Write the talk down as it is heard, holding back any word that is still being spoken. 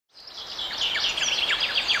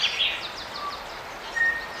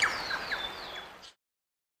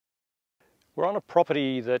We're on a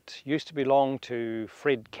property that used to belong to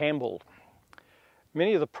Fred Campbell.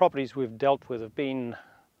 Many of the properties we've dealt with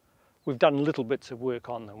we've done little bits of work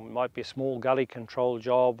on them. It might be a small gully control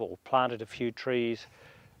job or planted a few trees.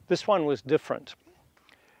 This one was different.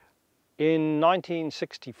 In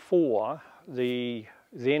 1964, the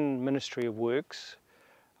then Ministry of Works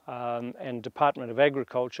and Department of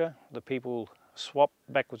Agriculture, the people swapped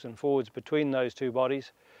backwards and forwards between those two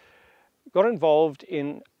bodies, got involved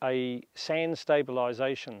in a sand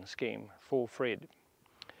stabilisation scheme for Fred.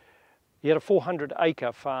 He had a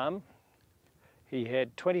 400-acre farm. He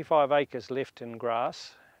had 25 acres left in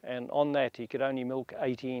grass, and on that he could only milk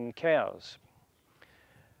 18 cows.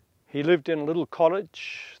 He lived in a little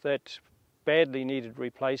cottage that badly needed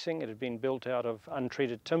replacing. It had been built out of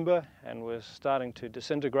untreated timber and was starting to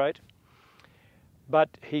disintegrate. But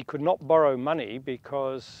he could not borrow money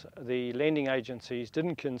because the lending agencies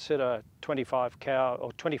didn't consider 25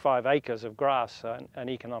 acres of grass an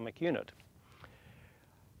economic unit.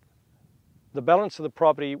 The balance of the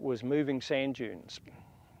property was moving sand dunes,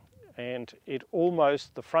 and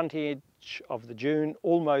the front edge of the dune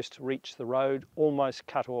almost reached the road, almost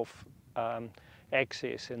cut off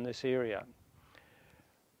access in this area.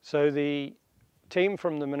 So the team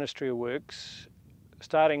from the Ministry of Works,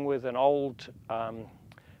 starting with an old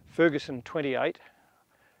Ferguson 28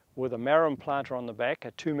 with a marram planter on the back,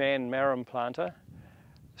 a two-man marram planter,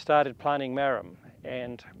 started planting marram.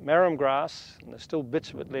 And marram grass, and there's still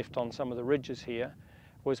bits of it left on some of the ridges here,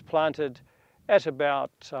 was planted at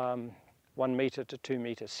about 1 metre to 2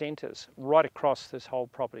 metre centres right across this whole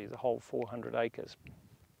property, the whole 400 acres.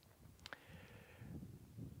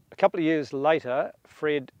 A couple of years later,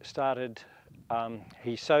 Fred started,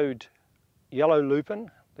 he sowed yellow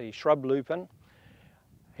lupin, the shrub lupin.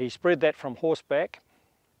 He spread that from horseback,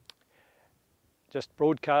 just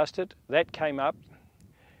broadcast it. That came up.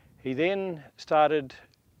 He then started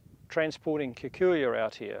transporting kikuyu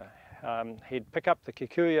out here. He'd pick up the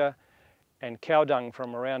kikuyu and cow dung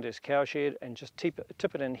from around his cowshed and just tip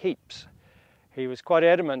it in heaps. He was quite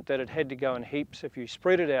adamant that it had to go in heaps. If you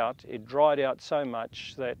spread it out, it dried out so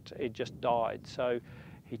much that it just died. So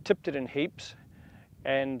he tipped it in heaps,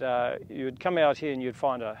 and you'd come out here and you'd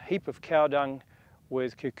find a heap of cow dung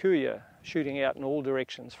with kikuyu shooting out in all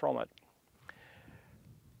directions from it.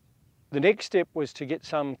 The next step was to get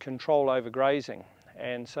some control over grazing,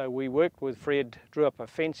 and so we worked with Fred, drew up a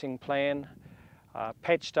fencing plan,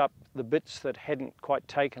 patched up the bits that hadn't quite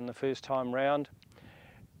taken the first time round,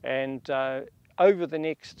 and over the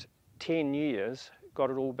next 10 years got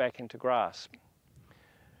it all back into grass.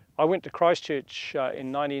 I went to Christchurch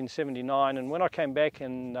in 1979, and when I came back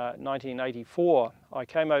in 1984, I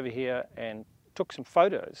came over here and took some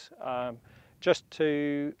photos just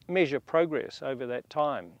to measure progress over that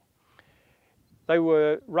time. They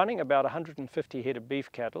were running about 150 head of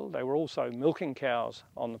beef cattle. They were also milking cows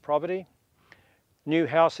on the property. New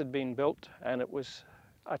house had been built, and it was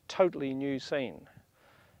a totally new scene.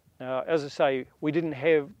 Now, as I say, we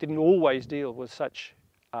didn't always deal with such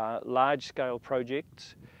large-scale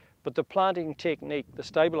projects, but the planting technique, the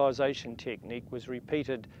stabilisation technique, was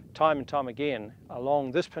repeated time and time again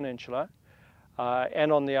along this peninsula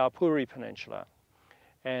and on the Aupuri Peninsula.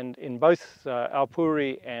 And in both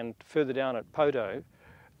Aupuri and further down at Poto,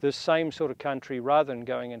 this same sort of country, rather than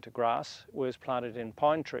going into grass, was planted in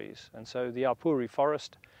pine trees. And so the Aupuri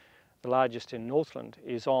forest, the largest in Northland,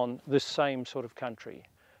 is on this same sort of country,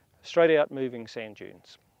 straight out moving sand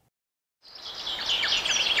dunes.